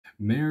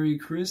Merry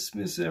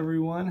Christmas,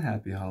 everyone.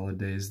 Happy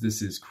holidays.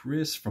 This is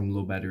Chris from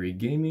Low Battery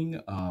Gaming.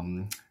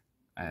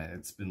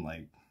 It's been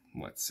like,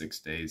 what, 6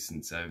 days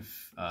since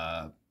I've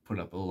put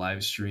up a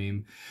live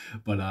stream.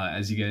 But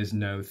as you guys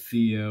know,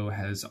 Theo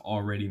has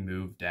already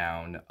moved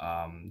down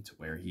to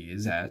where he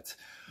is at.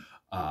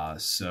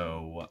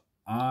 So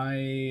I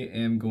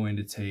am going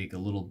to take a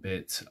little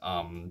bit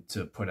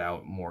to put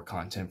out more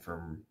content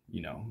from,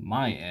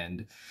 my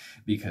end,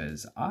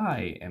 because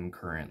I am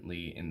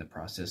currently in the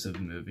process of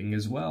moving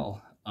as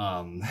well.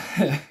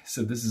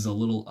 So this is a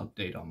little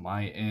update on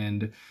my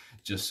end,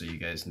 just so you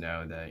guys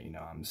know that,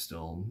 I'm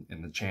still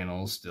in the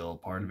channel, still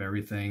part of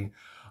everything.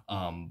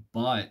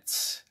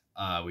 But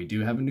we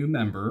do have a new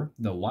member,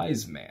 the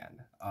Wise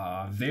Man.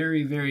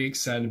 Very, very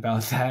excited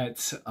about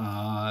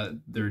that.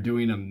 They're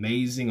doing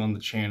amazing on the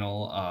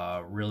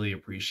channel. Really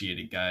appreciate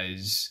it,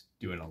 guys.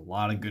 Doing a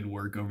lot of good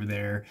work over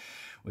there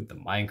with the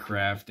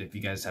Minecraft. If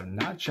you guys have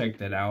not checked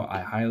that out, I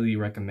highly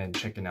recommend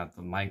checking out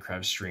the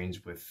Minecraft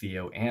streams with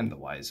Theo and the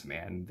Wise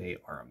Man. They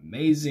are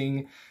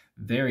amazing,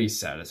 very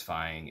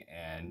satisfying,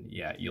 and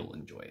yeah, you'll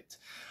enjoy it.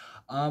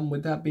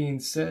 With that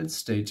being said,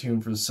 stay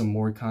tuned for some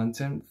more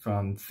content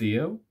from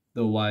Theo,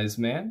 the Wise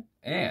Man,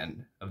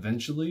 and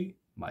eventually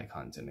my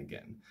content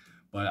again.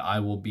 But I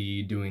will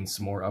be doing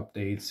some more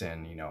updates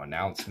and,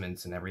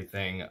 announcements and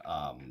everything.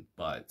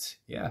 But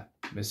yeah,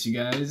 miss you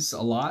guys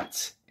a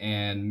lot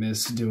and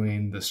miss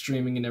doing the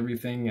streaming and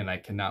everything, and I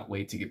cannot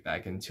wait to get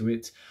back into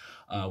it.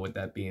 With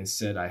that being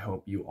said, I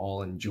hope you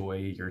all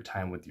enjoy your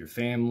time with your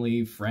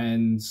family,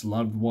 friends,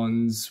 loved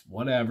ones,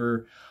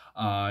 whatever.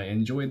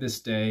 Enjoy this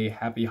day.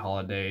 Happy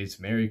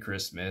holidays. Merry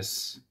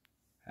Christmas.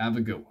 Have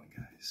a good one,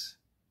 guys.